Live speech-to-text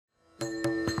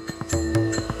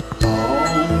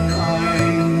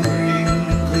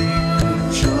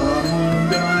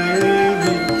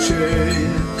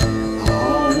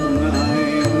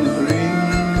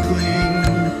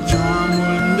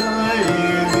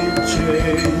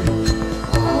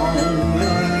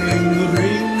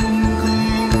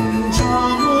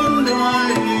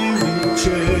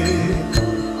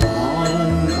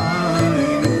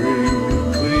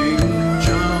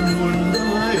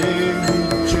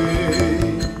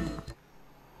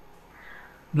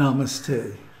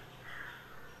Namaste.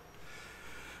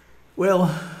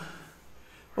 Well,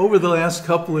 over the last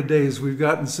couple of days, we've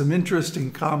gotten some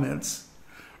interesting comments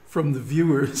from the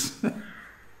viewers.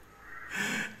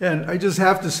 And I just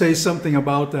have to say something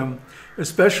about them,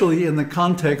 especially in the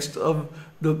context of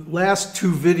the last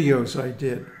two videos I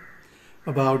did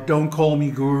about Don't Call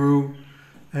Me Guru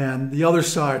and the other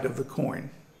side of the coin.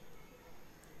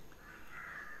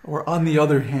 Or On the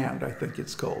Other Hand, I think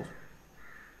it's called.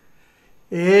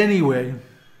 Anyway,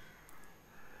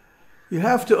 you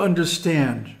have to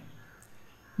understand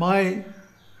my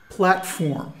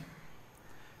platform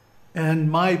and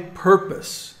my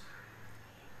purpose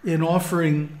in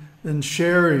offering and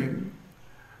sharing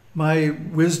my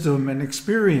wisdom and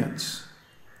experience.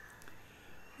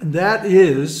 And that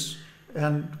is,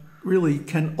 and really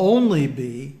can only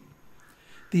be,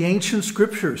 the ancient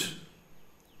scriptures,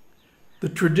 the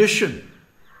tradition.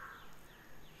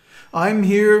 I'm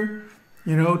here,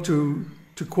 to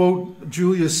quote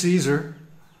Julius Caesar,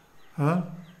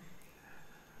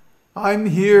 I'm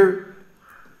here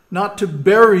not to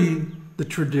bury the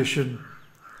tradition,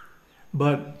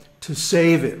 but to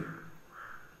save it.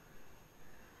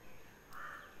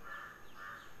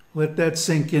 Let that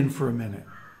sink in for a minute.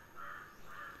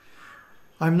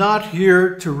 I'm not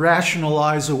here to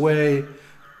rationalize away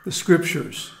the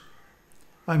scriptures.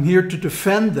 I'm here to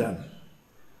defend them.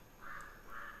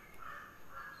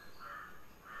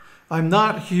 I'm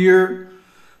not here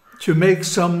to make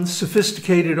some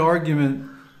sophisticated argument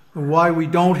of why we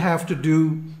don't have to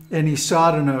do any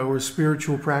sadhana or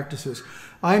spiritual practices.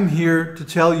 I'm here to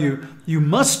tell you, you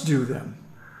must do them,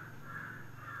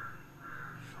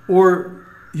 or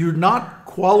you're not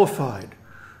qualified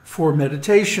for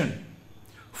meditation,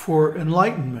 for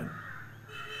enlightenment.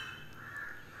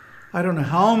 I don't know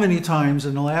how many times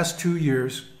in the last 2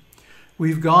 years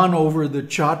we've gone over the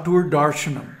Chatur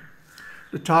Darshanam.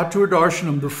 The Chatur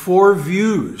Darshanam, the four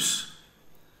views,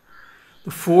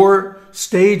 the four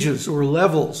stages or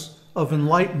levels of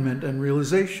enlightenment and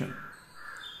realization,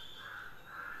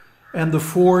 and the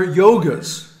four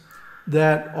yogas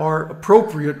that are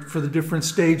appropriate for the different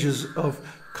stages of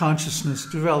consciousness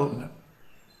development.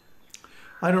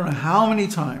 I don't know how many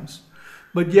times,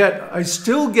 but yet I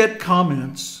still get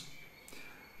comments,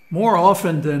 more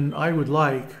often than I would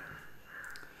like,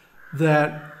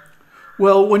 that,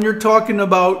 well, when you're talking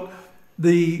about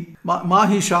the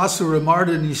Mahishasura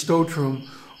Mardini Stotram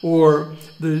or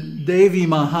the Devi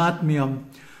Mahatmyam,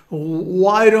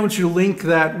 why don't you link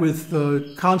that with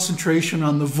the concentration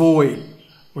on the void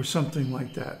or something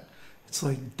like that? It's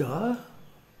like, duh.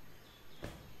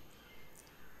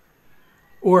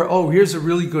 Or, oh, here's a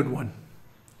really good one.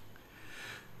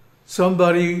 One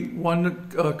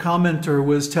commenter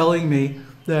was telling me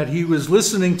that he was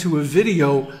listening to a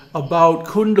video about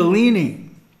Kundalini,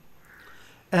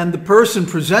 and the person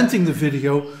presenting the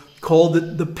video called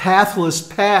it the pathless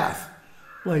path.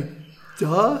 Like,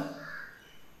 duh?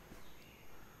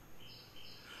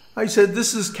 I said,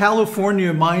 this is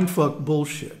California mindfuck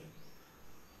bullshit.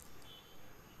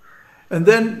 And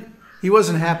then he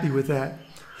wasn't happy with that.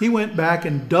 He went back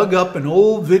and dug up an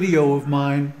old video of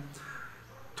mine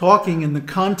talking in the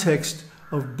context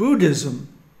of Buddhism,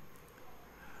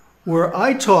 where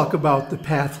I talk about the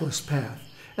pathless path.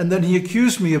 And then he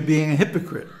accused me of being a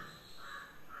hypocrite.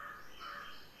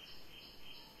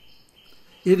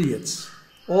 Idiots.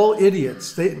 All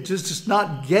idiots. They just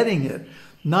not getting it,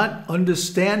 not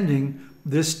understanding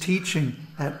this teaching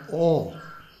at all.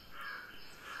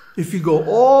 If you go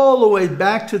all the way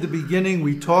back to the beginning,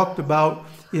 we talked about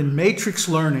in matrix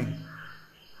learning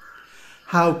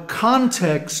how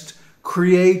context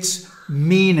creates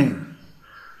meaning.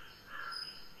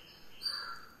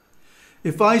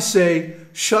 If I say,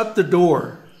 shut the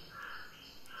door,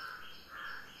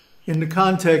 in the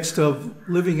context of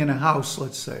living in a house,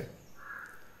 let's say,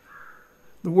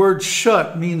 the word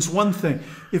shut means one thing.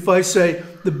 If I say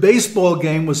the baseball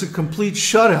game was a complete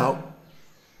shutout,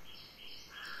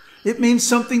 it means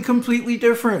something completely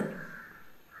different.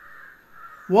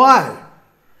 Why?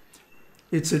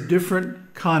 It's a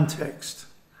different context.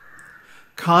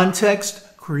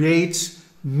 Context creates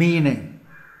meaning.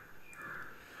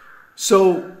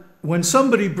 So when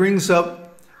somebody brings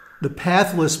up the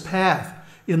pathless path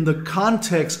in the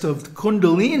context of the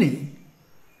Kundalini,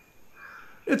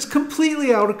 it's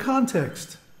completely out of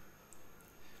context,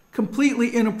 completely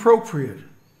inappropriate,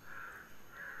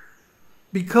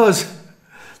 because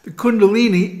the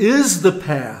Kundalini is the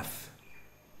path.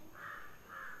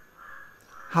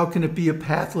 How can it be a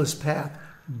pathless path?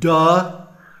 Duh.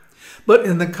 But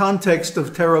in the context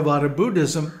of Theravada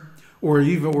Buddhism, or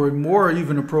more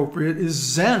even appropriate, is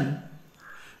Zen.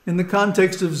 In the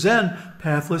context of Zen,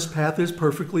 pathless path is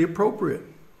perfectly appropriate.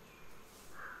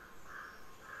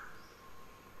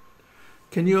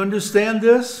 Can you understand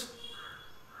this?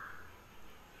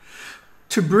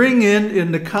 To bring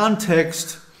in the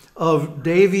context of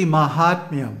Devi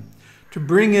Mahatmyam, to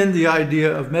bring in the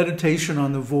idea of meditation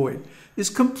on the void, is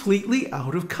completely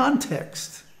out of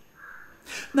context.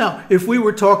 Now, if we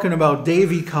were talking about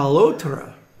Devi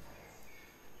Kalottara,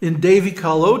 in Devi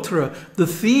Kalottara, the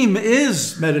theme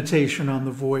is meditation on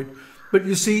the void. But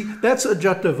you see, that's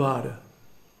Ajatavada.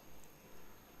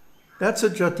 That's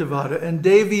Ajatavada. And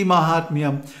Devi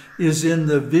Mahatmyam is in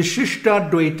the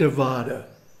Vishishtadvaitavada,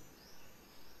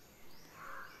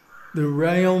 the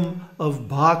realm of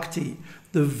bhakti,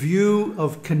 the view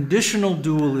of conditional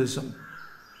dualism,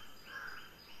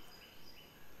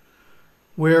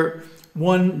 where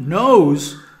one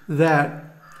knows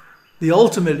that the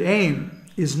ultimate aim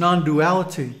is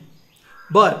non-duality,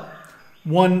 but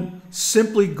one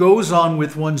simply goes on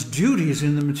with one's duties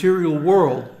in the material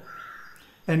world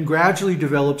and gradually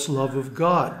develops love of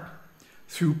God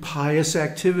through pious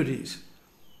activities.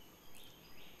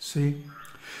 See?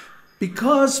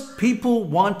 Because people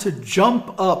want to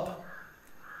jump up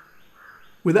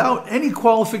without any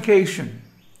qualification,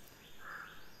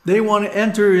 they want to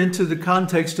enter into the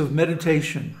context of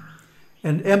meditation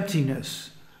and emptiness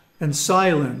and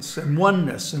silence and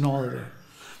oneness and all of that,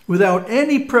 without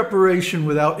any preparation,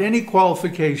 without any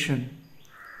qualification,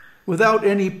 without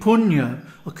any punya,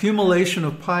 accumulation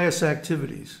of pious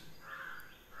activities.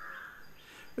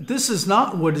 But this is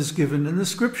not what is given in the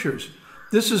scriptures.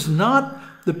 This is not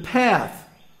the path.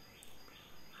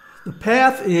 The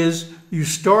path is you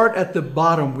start at the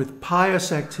bottom with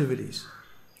pious activities.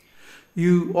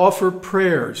 You offer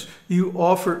prayers, you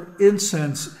offer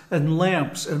incense and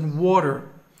lamps and water,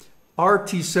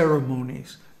 arti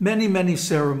ceremonies, many, many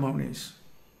ceremonies.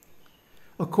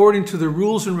 According to the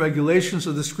rules and regulations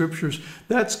of the scriptures,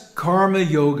 that's karma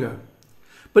yoga.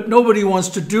 But nobody wants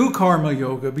to do karma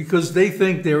yoga because they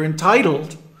think they're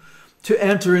entitled to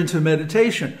enter into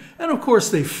meditation. And of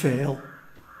course they fail.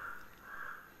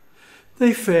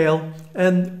 They fail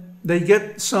and they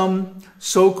get some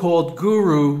so-called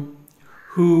guru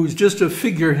who's just a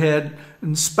figurehead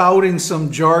and spouting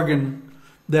some jargon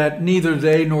that neither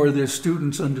they nor their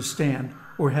students understand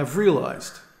or have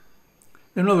realized.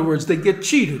 In other words, they get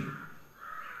cheated.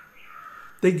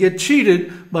 They get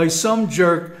cheated by some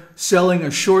jerk selling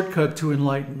a shortcut to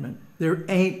enlightenment. There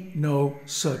ain't no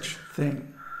such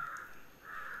thing.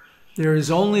 There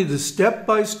is only the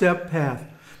step-by-step path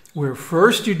where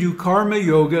first you do karma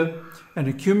yoga and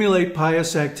accumulate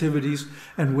pious activities,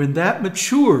 and when that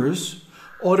matures,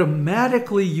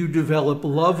 automatically you develop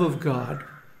love of God.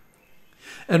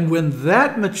 And when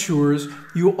that matures,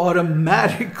 you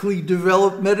automatically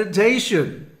develop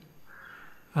meditation.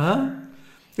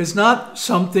 It's not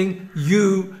something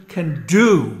you can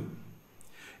do.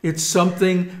 It's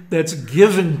something that's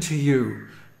given to you,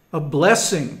 a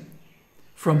blessing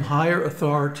from higher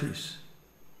authorities.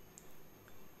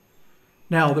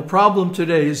 Now, the problem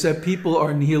today is that people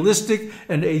are nihilistic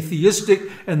and atheistic,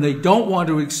 and they don't want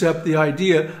to accept the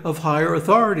idea of higher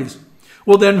authorities.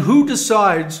 Well, then who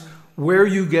decides where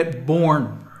you get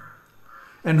born?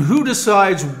 And who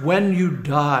decides when you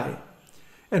die?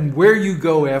 And where you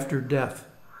go after death?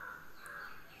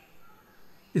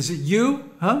 Is it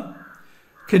you?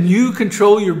 Can you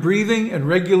control your breathing and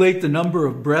regulate the number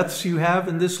of breaths you have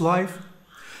in this life?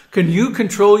 Can you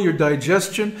control your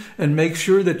digestion and make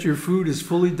sure that your food is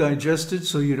fully digested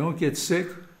so you don't get sick?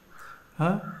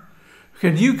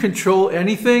 Can you control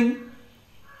anything?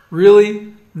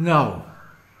 Really? No.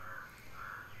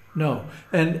 No.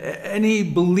 And any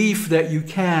belief that you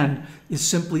can is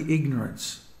simply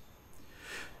ignorance.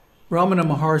 Ramana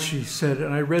Maharshi said,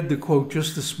 and I read the quote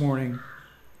just this morning,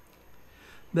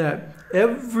 that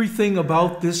everything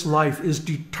about this life is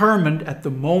determined at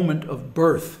the moment of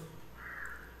birth.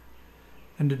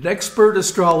 And an expert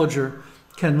astrologer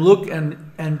can look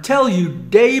and tell you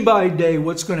day by day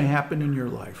what's going to happen in your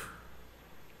life.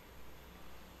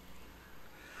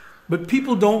 But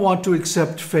people don't want to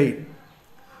accept fate.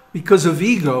 Because of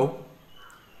ego,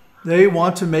 they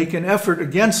want to make an effort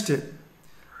against it,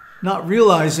 not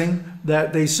realizing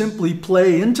that they simply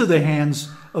play into the hands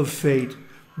of fate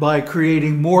by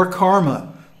creating more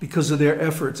karma because of their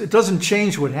efforts. It doesn't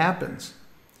change what happens.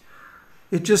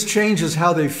 It just changes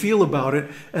how they feel about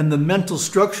it and the mental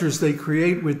structures they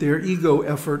create with their ego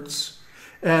efforts.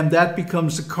 And that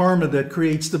becomes the karma that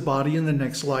creates the body in the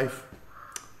next life.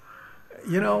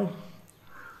 You know,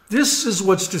 this is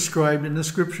what's described in the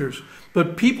scriptures.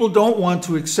 But people don't want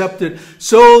to accept it,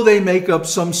 so they make up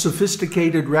some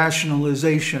sophisticated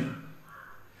rationalization.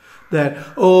 that,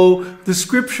 oh, the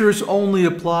scriptures only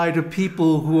apply to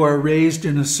people who are raised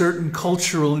in a certain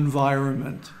cultural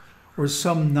environment, or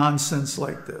some nonsense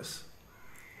like this.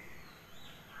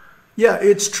 Yeah,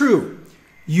 it's true.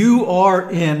 You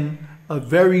are in a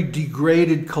very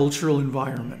degraded cultural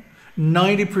environment.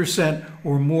 90%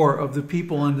 or more of the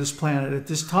people on this planet at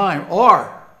this time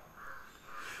are.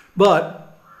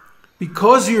 But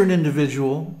because you're an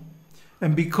individual,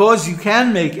 and because you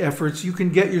can make efforts, you can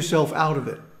get yourself out of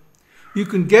it. You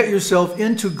can get yourself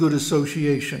into good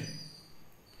association.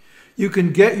 You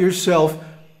can get yourself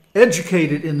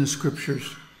educated in the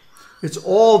scriptures. It's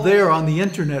all there on the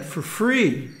internet for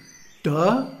free.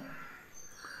 Duh.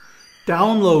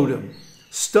 Download them,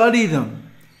 study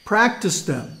them, practice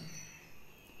them,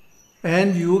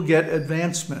 and you will get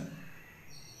advancement.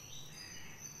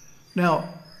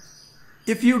 Now,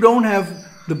 if you don't have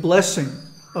the blessing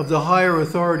of the higher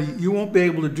authority, you won't be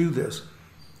able to do this.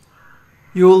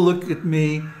 You'll look at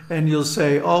me and you'll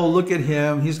say, oh, look at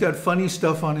him. He's got funny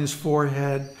stuff on his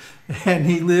forehead and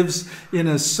he lives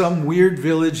in some weird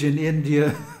village in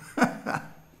India.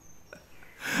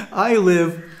 I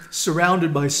live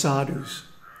surrounded by sadhus.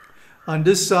 On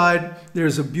this side,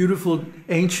 there's a beautiful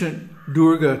ancient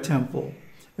Durga temple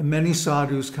and many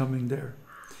sadhus coming there.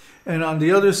 And on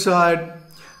the other side,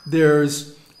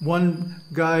 there's one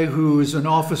guy who is an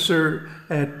officer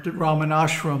at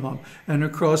Ramanashramam, and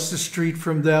across the street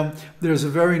from them, there's a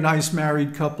very nice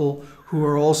married couple who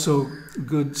are also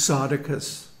good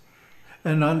sadhakas.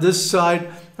 And on this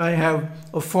side, I have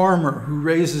a farmer who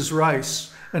raises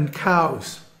rice and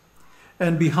cows.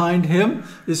 And behind him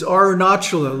is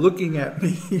Arunachala looking at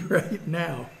me right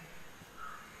now.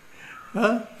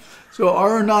 Huh? So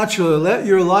Arunachala, let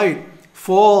your light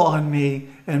fall on me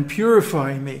and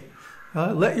purify me.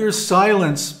 Let your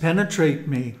silence penetrate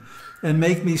me and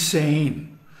make me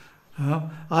sane.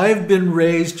 I've been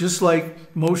raised, just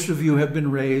like most of you have been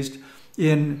raised,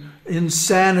 in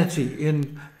insanity,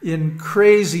 in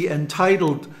crazy,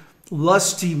 entitled,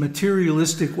 lusty,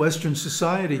 materialistic Western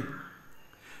society.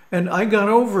 And I got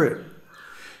over it.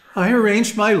 I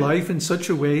arranged my life in such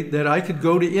a way that I could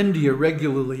go to India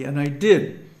regularly, and I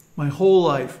did my whole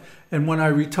life. And when I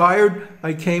retired,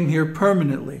 I came here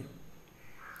permanently.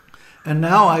 And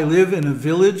now I live in a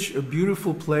village, a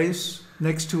beautiful place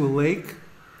next to a lake,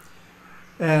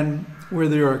 and where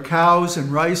there are cows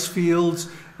and rice fields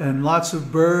and lots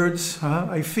of birds.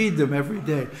 I feed them every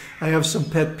day. I have some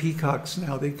pet peacocks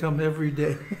now. They come every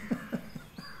day.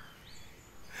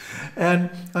 And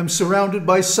I'm surrounded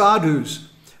by sadhus.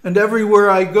 And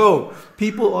everywhere I go,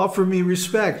 people offer me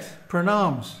respect,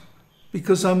 pranams,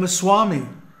 because I'm a Swami.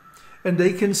 And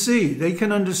they can see, they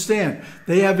can understand.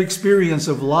 They have experience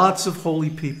of lots of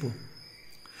holy people.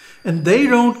 And they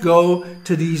don't go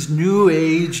to these New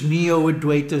Age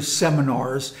Neo-Advaita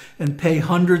seminars and pay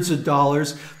hundreds of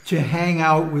dollars to hang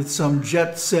out with some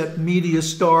jet-set media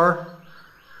star.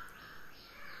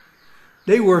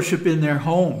 They worship in their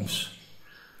homes,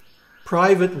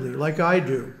 privately, like I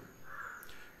do.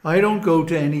 I don't go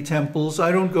to any temples.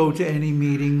 I don't go to any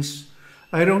meetings.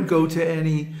 I don't go to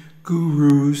any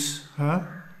gurus.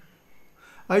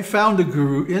 I found a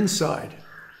guru inside.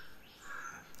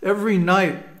 Every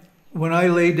night when I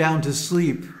lay down to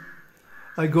sleep,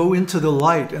 I go into the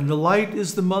light, and the light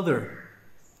is the mother.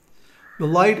 The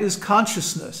light is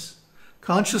consciousness.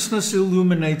 Consciousness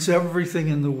illuminates everything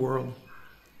in the world.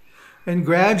 And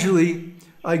gradually,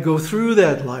 I go through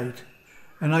that light,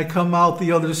 and I come out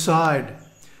the other side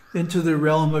into the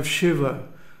realm of Shiva,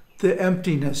 the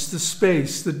emptiness, the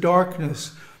space, the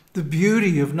darkness, the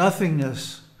beauty of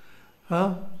nothingness.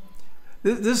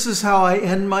 This is how I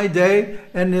end my day,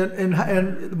 and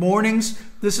in mornings,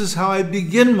 this is how I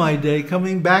begin my day,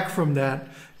 coming back from that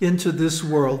into this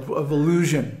world of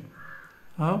illusion.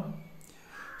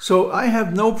 So I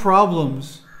have no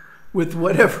problems with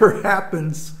whatever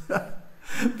happens,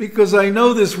 because I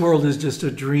know this world is just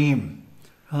a dream.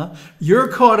 You're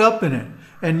caught up in it,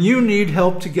 and you need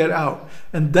help to get out.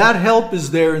 And that help is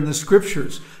there in the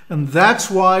scriptures. And that's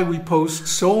why we post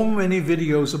so many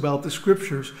videos about the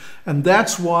scriptures. And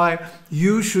that's why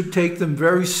you should take them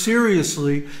very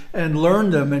seriously and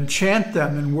learn them and chant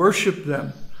them and worship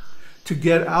them to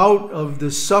get out of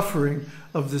the suffering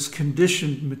of this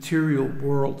conditioned material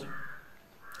world.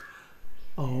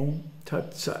 Om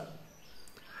Tat Sat.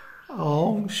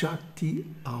 Om Shakti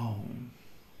Om.